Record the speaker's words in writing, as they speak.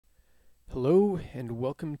Hello and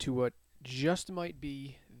welcome to what just might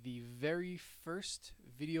be the very first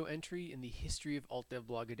video entry in the history of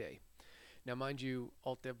AltDevBlogADay. Now mind you,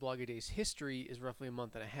 AltDevBlogAday's history is roughly a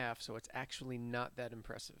month and a half, so it's actually not that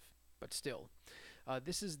impressive. But still,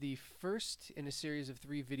 this is the first in a series of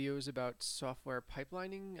 3 videos about software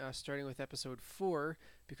pipelining, starting with episode 4,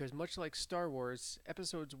 because much like Star Wars,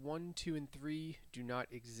 episodes 1, 2, and 3 do not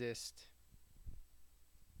exist.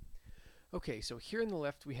 Okay, so here on the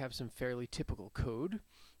left we have some fairly typical code.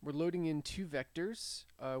 We're loading in 2 vectors.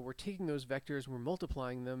 We're taking those vectors, we're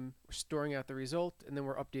multiplying them, we're storing out the result, and then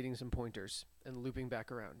we're updating some pointers and looping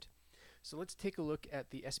back around. So let's take a look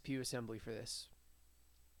at the SPU assembly for this.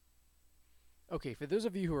 Okay, for those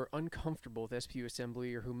of you who are uncomfortable with SPU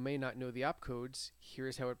assembly or who may not know the opcodes,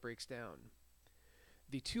 here's how it breaks down.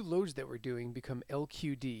 The 2 loads that we're doing become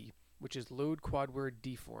LQD, which is load quad word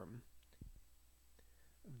deform.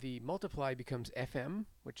 The multiply becomes FM,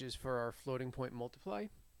 which is for our floating point multiply.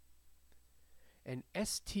 And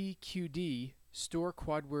STQD, store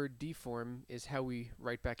quad word deform, is how we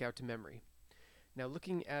write back out to memory. Now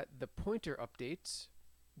looking at the pointer updates,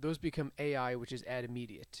 those become AI, which is add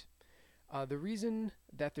immediate. The reason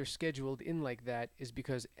that they're scheduled in like that is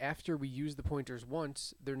because after we use the pointers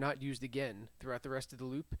once, they're not used again throughout the rest of the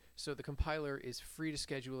loop, so the compiler is free to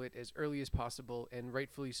schedule it as early as possible, and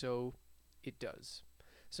rightfully so, it does.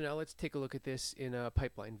 So now let's take a look at this in a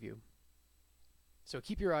pipeline view. So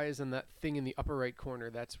keep your eyes on that thing in the upper right corner.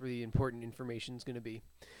 That's where the important information is going to be.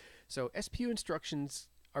 So SPU instructions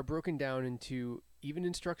are broken down into even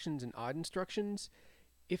instructions and odd instructions.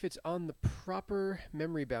 If it's on the proper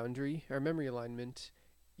memory boundary or memory alignment,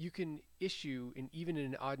 you can issue an even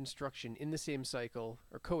and an odd instruction in the same cycle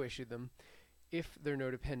or co-issue them if there are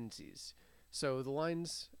no dependencies. So the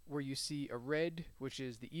lines where you see a red, which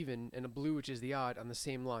is the even, and a blue, which is the odd, on the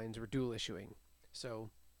same lines, we're dual issuing. So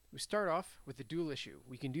we start off with the dual issue.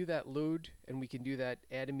 We can do that load, and we can do that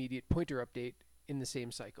add immediate pointer update in the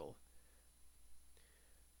same cycle.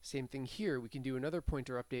 Same thing here. We can do another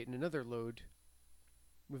pointer update and another load.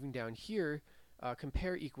 Moving down here,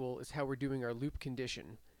 compare equal is how we're doing our loop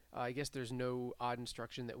condition. I guess there's no odd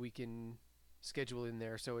instruction that we can schedule in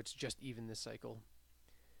there, so it's just even this cycle.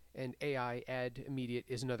 And AI add immediate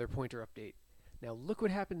is another pointer update. Now look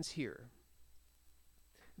what happens here.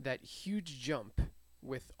 That huge jump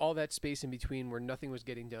with all that space in between where nothing was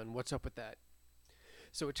getting done. What's up with that?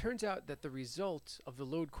 So it turns out that the result of the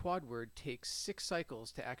load quad word takes 6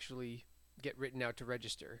 cycles to actually get written out to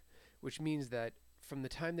register, which means that from the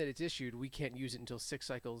time that it's issued, we can't use it until 6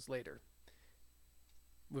 cycles later.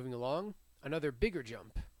 Moving along, another bigger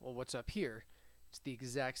jump. Well, what's up here? It's the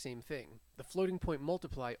exact same thing. The floating point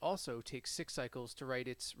multiply also takes 6 cycles to write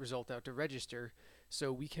its result out to register,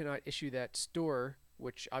 so we cannot issue that store,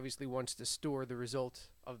 which obviously wants to store the result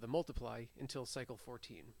of the multiply, until cycle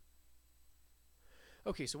 14.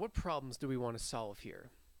 Okay, so what problems do we want to solve here?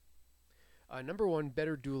 Number 1,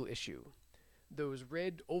 better dual issue. Those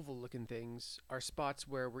red oval looking things are spots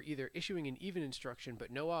where we're either issuing an even instruction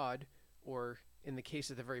but no odd, or in the case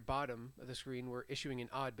at the very bottom of the screen, we're issuing an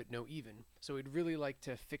odd but no even. So we'd really like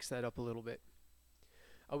to fix that up a little bit.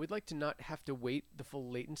 We'd like to not have to wait the full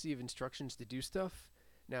latency of instructions to do stuff.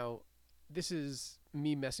 Now, this is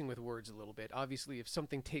me messing with words a little bit. Obviously, if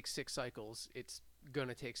something takes 6 cycles, it's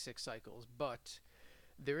gonna take 6 cycles, but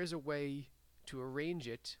there is a way to arrange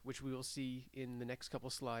it, which we will see in the next couple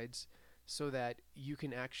slides, so that you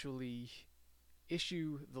can actually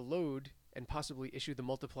issue the load and possibly issue the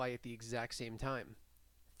multiply at the exact same time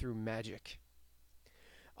through magic.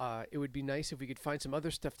 It would be nice if we could find some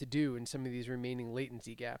other stuff to do in some of these remaining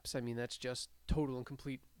latency gaps. I mean, that's just total and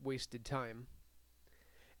complete wasted time.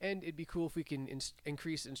 And it'd be cool if we can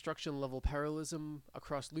increase instruction level parallelism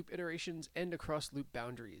across loop iterations and across loop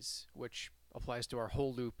boundaries, which applies to our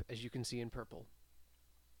whole loop, as you can see in purple.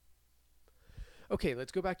 Okay,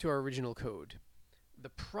 let's go back to our original code. The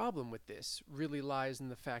problem with this really lies in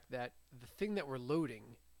the fact that the thing that we're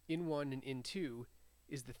loading in 1 and in 2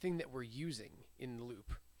 is the thing that we're using in the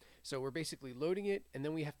loop. So we're basically loading it, and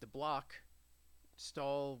then we have to block,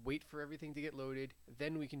 stall, wait for everything to get loaded,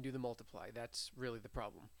 then we can do the multiply. That's really the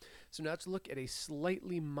problem. So now let's look at a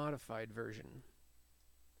slightly modified version.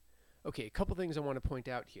 Okay, a couple things I want to point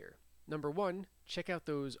out here. Number 1, check out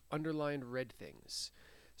those underlined red things.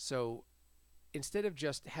 So instead of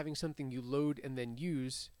just having something you load and then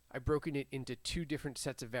use, I've broken it into 2 different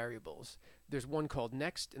sets of variables. There's one called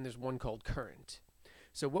next and there's one called current.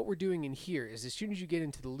 So what we're doing in here is as soon as you get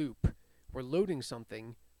into the loop, we're loading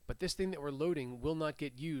something, but this thing that we're loading will not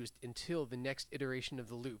get used until the next iteration of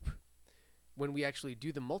the loop. When we actually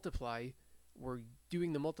do the multiply, we're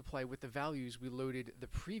doing the multiply with the values we loaded the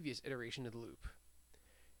previous iteration of the loop.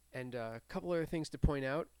 And a couple other things to point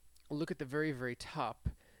out. Look at the very, very top.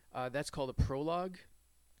 That's called a prologue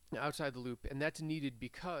outside the loop, and that's needed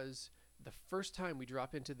because the first time we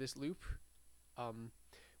drop into this loop,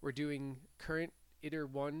 we're doing current iter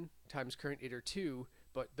 1 times current iter 2,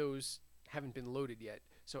 but those haven't been loaded yet.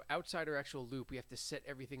 So outside our actual loop, we have to set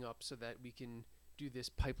everything up so that we can do this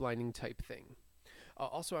pipelining type thing.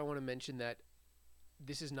 Also, I want to mention that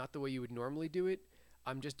this is not the way you would normally do it.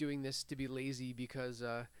 I'm just doing this to be lazy because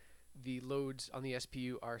the loads on the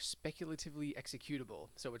SPU are speculatively executable.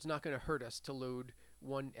 So it's not going to hurt us to load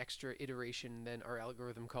one extra iteration than our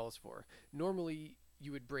algorithm calls for. Normally,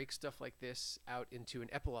 you would break stuff like this out into an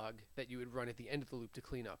epilogue that you would run at the end of the loop to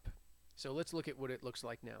clean up. So let's look at what it looks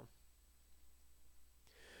like now.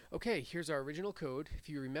 Okay, here's our original code. If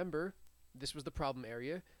you remember, this was the problem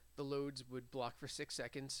area. The loads would block for 6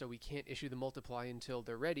 seconds, so we can't issue the multiply until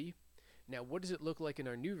they're ready. Now, what does it look like in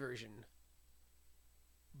our new version?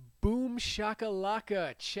 Boom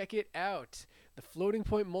shakalaka! Check it out! The floating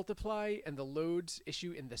point multiply and the loads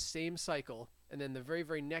issue in the same cycle, and then the very,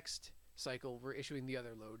 very next cycle, we're issuing the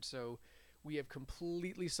other load. So we have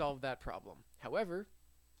completely solved that problem. However,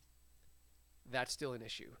 that's still an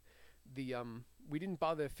issue. We didn't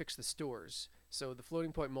bother to fix the stores, so the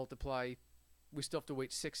floating point multiply, we still have to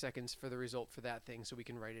wait 6 seconds for the result for that thing so we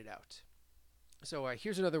can write it out. So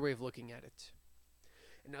here's another way of looking at it.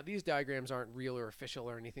 And now these diagrams aren't real or official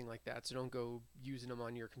or anything like that, so don't go using them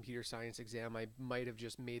on your computer science exam. I might have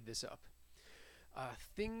just made this up.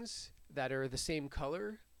 Things that are the same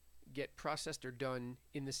color get processed or done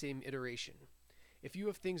in the same iteration. If you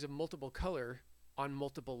have things of multiple color on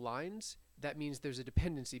multiple lines, that means there's a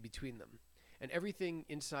dependency between them. And everything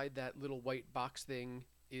inside that little white box thing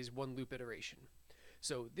is one loop iteration.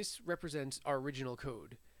 So this represents our original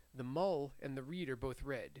code. The mul and the read are both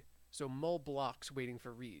red, so mul blocks waiting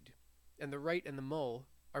for read. And the write and the mul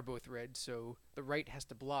are both red, so the write has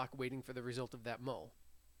to block waiting for the result of that mul.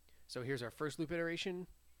 So here's our first loop iteration,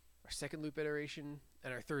 our second loop iteration,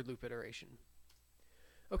 and our third loop iteration.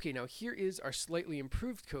 Okay, now here is our slightly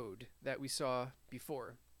improved code that we saw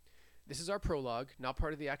before. This is our prologue, not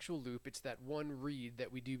part of the actual loop. It's that one read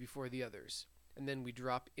that we do before the others. And then we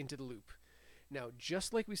drop into the loop. Now,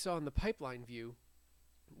 just like we saw in the pipeline view,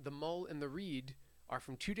 the mul and the read are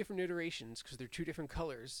from two different iterations because they're two different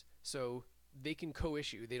colors, so they can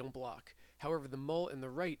co-issue, they don't block. However, the mul and the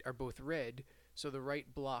write are both red, so the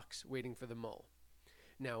write blocks waiting for the mul.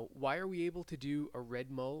 Now, why are we able to do a red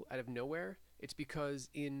mul out of nowhere? It's because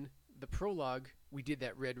in the prologue, we did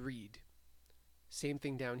that red read. Same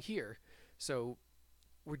thing down here. So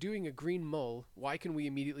we're doing a green mul. Why can we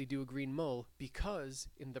immediately do a green mul? Because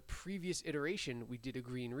in the previous iteration, we did a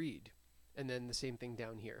green read. And then the same thing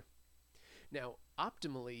down here. Now,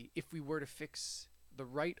 optimally, if we were to fix the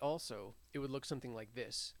write also, it would look something like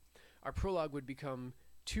this. Our prologue would become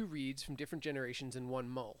two reads from different generations and one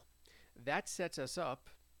mul. That sets us up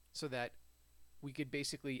so that we could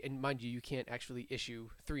basically, and mind you, you can't actually issue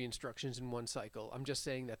 3 instructions in one cycle. I'm just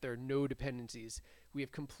saying that there are no dependencies. We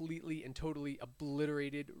have completely and totally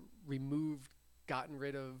obliterated, removed, gotten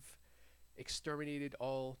rid of, exterminated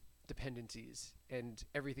all dependencies, and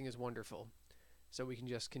everything is wonderful. So we can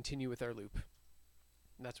just continue with our loop.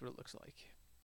 And that's what it looks like.